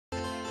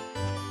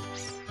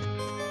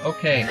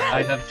Okay,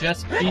 I have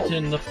just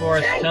beaten the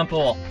Forest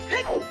Temple.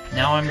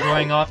 Now I'm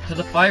going off to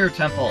the Fire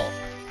Temple.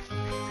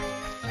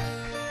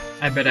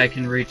 I bet I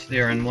can reach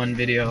there in one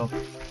video.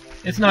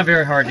 It's not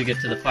very hard to get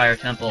to the Fire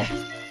Temple.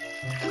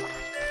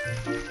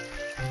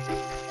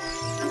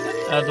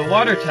 The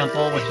Water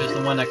Temple, which is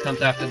the one that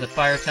comes after the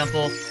Fire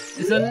Temple,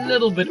 is a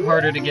little bit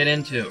harder to get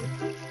into.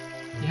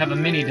 You have a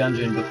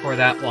mini-dungeon before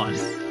that one.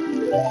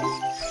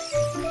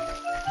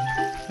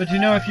 But you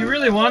know, if you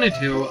really wanted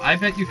to, I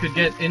bet you could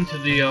get into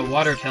the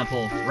Water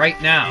Temple right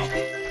now.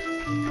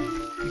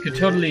 You could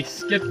totally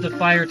skip the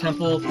Fire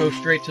Temple, go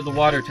straight to the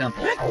Water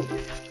Temple.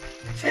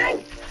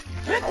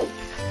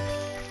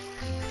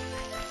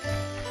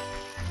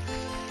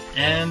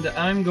 And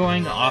I'm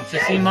going off to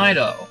see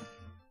Mido.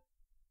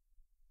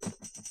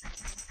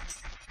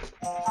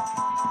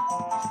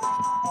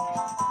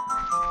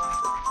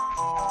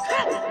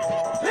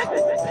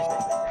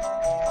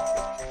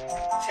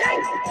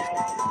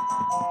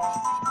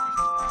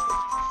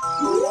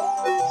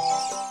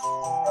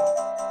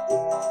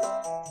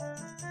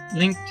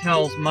 Link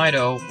tells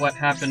Mido what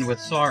happened with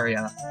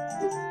Saria.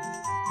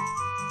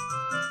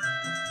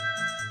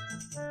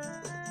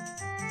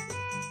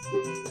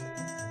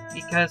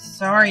 Because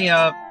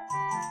Saria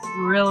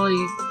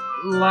really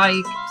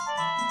liked...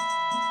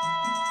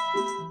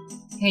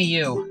 Hey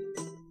you.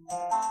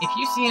 If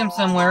you see him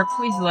somewhere,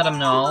 please let him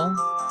know.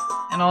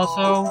 And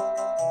also,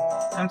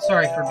 I'm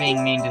sorry for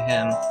being mean to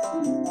him.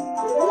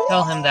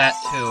 Tell him that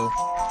too.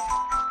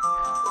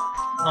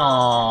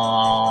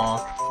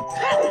 Aww.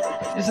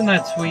 Isn't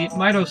that sweet?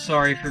 Mido's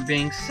sorry for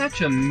being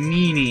such a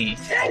meanie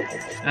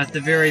at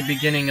the very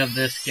beginning of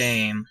this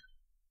game.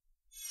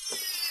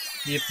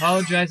 He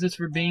apologizes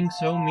for being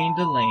so mean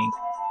to Link.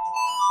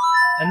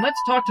 And let's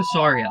talk to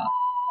Saria.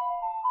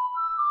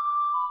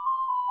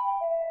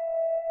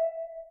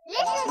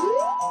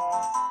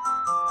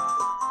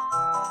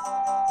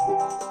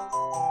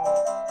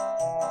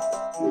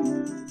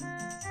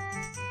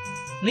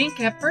 Link,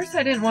 at first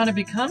I didn't want to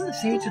become the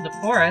Sage of the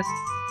Forest,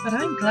 but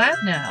I'm glad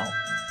now.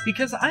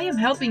 Because I am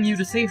helping you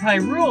to save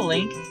Hyrule,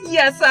 Link.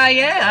 Yes, I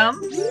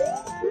am!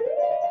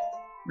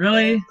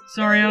 Really,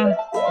 Saria?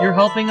 You're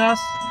helping us?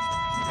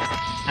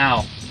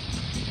 Ow.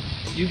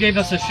 You gave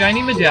us a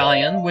shiny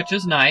medallion, which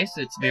is nice.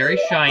 It's very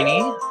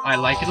shiny. I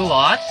like it a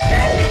lot.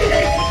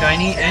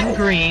 Shiny and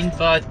green,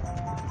 but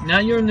now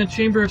you're in the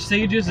Chamber of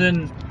Sages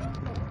and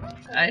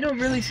I don't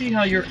really see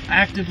how you're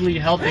actively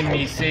helping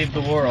me save the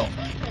world.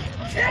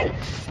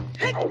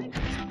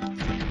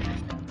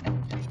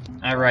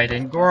 Alright,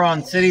 in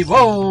Goron City,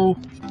 whoa!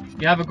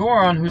 You have a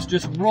Goron who's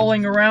just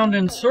rolling around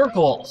in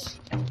circles.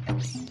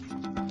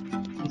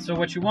 And so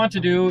what you want to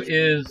do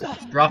is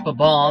drop a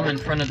bomb in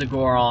front of the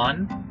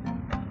Goron.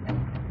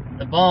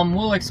 The bomb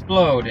will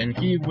explode and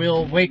he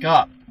will wake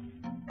up.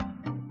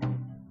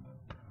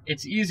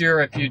 It's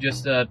easier if you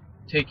just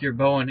take your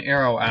bow and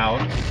arrow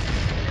out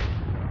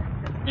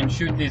and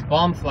shoot these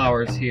bomb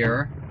flowers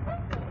here.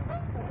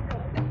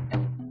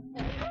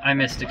 I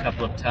missed a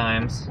couple of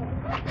times.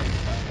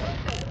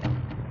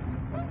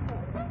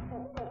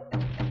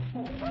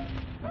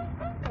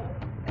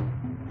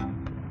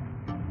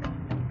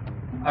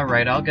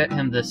 Alright, I'll get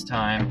him this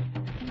time.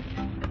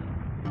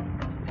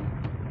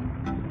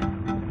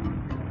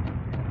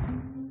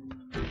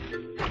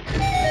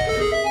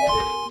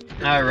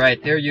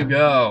 Alright, there you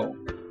go.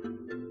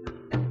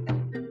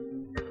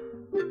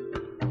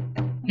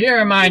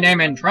 Hear my name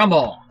and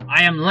tremble!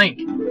 I am Link,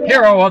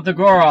 hero of the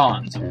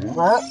Gorons!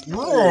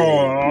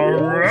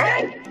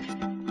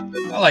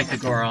 I like the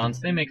Gorons,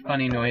 they make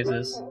funny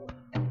noises.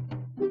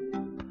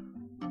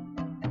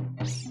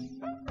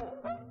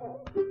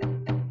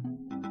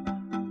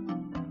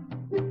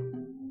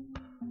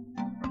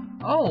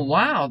 Oh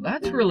wow,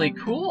 that's really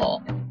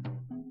cool!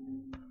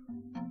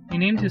 He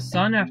named his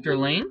son after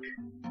Link?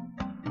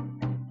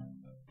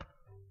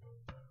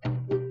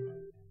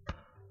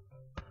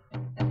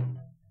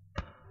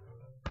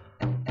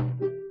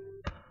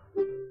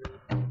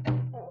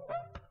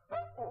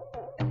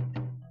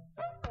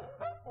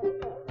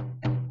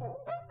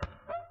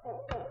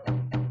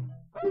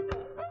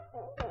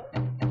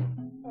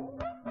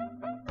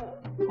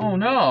 Oh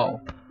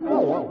no!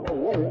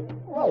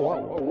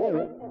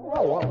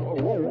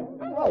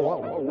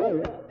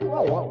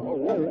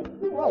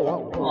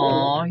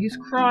 Aw, he's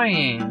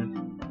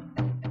crying.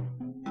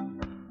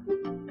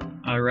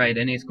 Alright,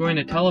 and he's going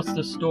to tell us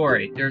the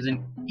story. There's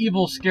an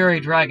evil, scary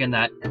dragon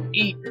that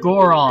ate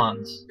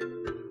Gorons.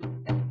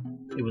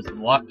 It was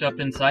locked up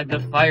inside the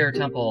Fire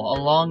Temple a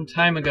long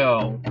time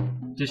ago,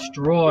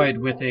 destroyed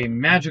with a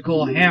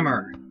magical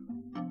hammer.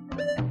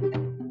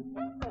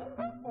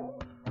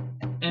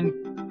 And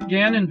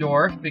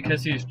Ganondorf,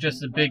 because he's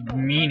just a big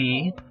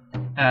meanie,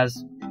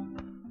 has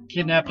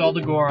kidnapped all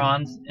the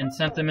Gorons and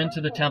sent them into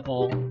the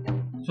temple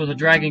so the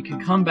dragon can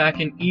come back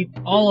and eat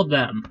all of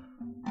them.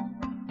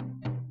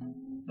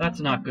 That's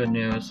not good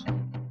news.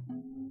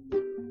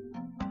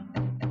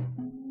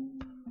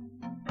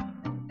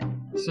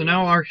 So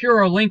now our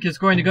hero Link is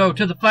going to go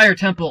to the Fire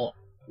Temple,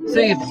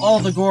 save all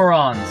the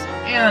Gorons,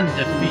 and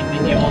defeat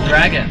the evil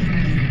dragon.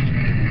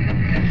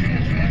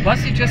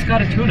 Plus he just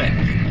got a tunic.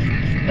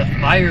 The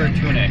fire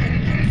tunic.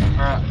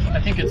 Or, I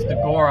think it's the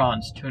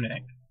Gorons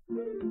tunic.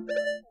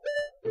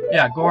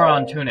 Yeah,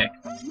 Goron tunic.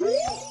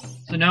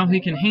 So now he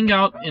can hang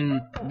out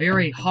in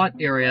very hot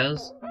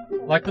areas,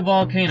 like the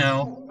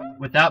volcano,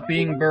 without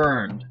being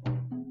burned.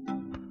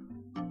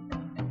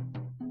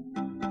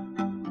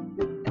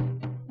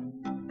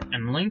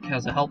 And Link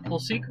has a helpful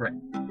secret.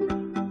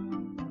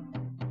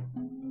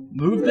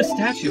 Move the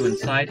statue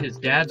inside his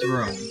dad's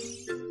room.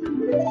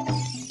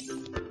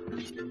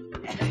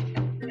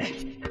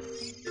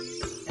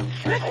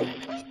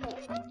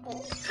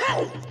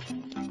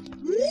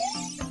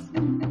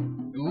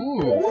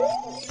 Ooh,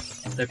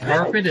 the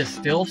carpet is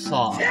still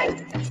soft.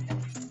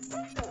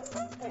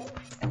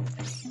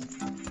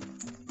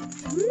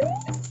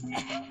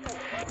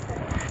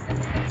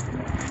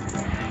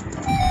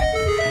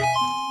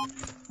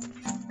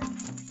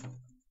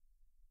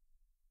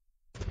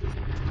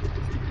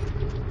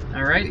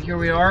 Alright, here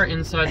we are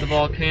inside the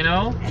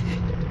volcano.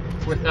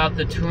 Without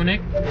the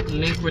tunic,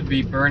 Link would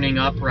be burning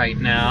up right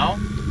now.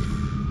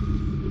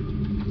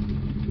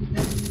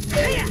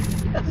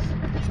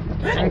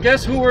 And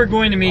guess who we're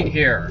going to meet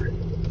here?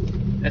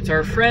 It's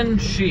our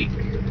friend Sheik.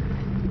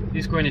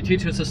 He's going to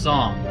teach us a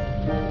song.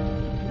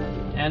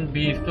 And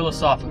be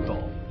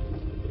philosophical.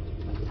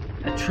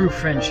 A true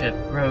friendship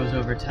grows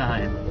over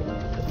time.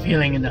 A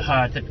feeling in the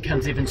heart that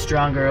becomes even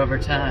stronger over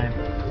time.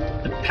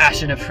 The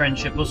passion of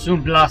friendship will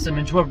soon blossom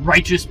into a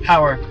righteous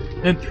power,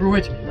 and through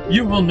it,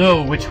 you will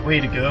know which way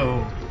to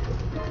go.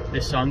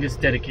 This song is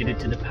dedicated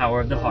to the power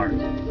of the heart.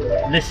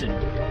 Listen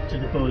to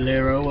the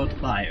bolero of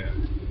fire.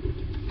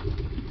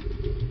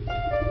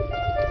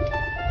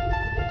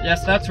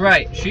 Yes, that's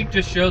right. Sheik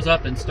just shows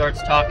up and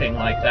starts talking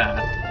like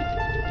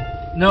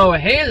that. No,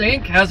 hey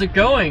Link, how's it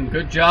going?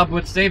 Good job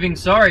with saving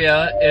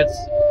Saria. It's...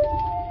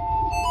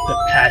 the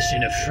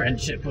passion of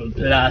friendship will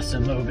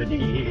blossom over the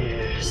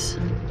years.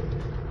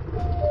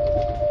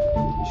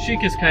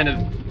 Sheik is kind of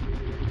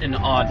an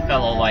odd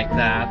fellow like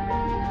that.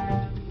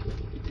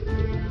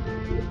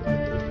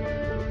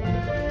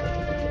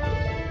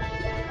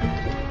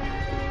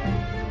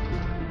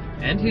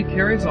 And he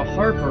carries a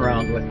harp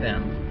around with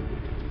him.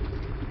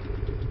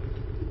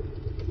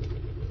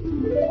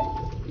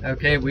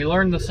 Okay, we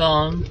learned the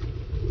song.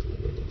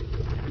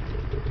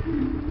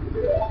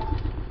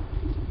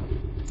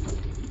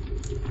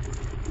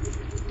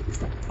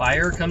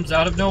 Fire comes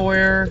out of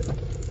nowhere.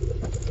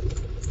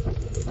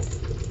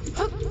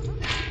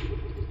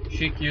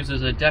 Sheik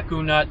uses a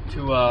Deku Nut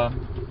to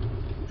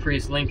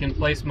freeze Link in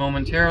place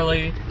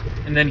momentarily,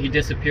 and then he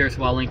disappears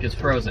while Link is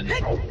frozen.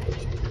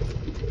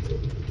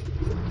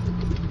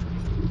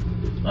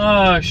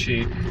 Ah,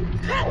 Sheik.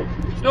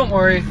 Don't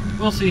worry,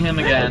 we'll see him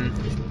again.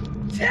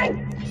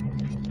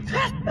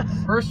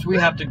 First, we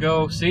have to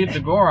go save the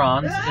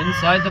Gorons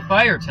inside the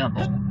Fire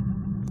Temple.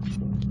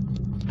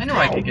 I know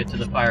I could get to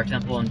the Fire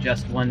Temple in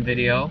just one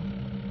video.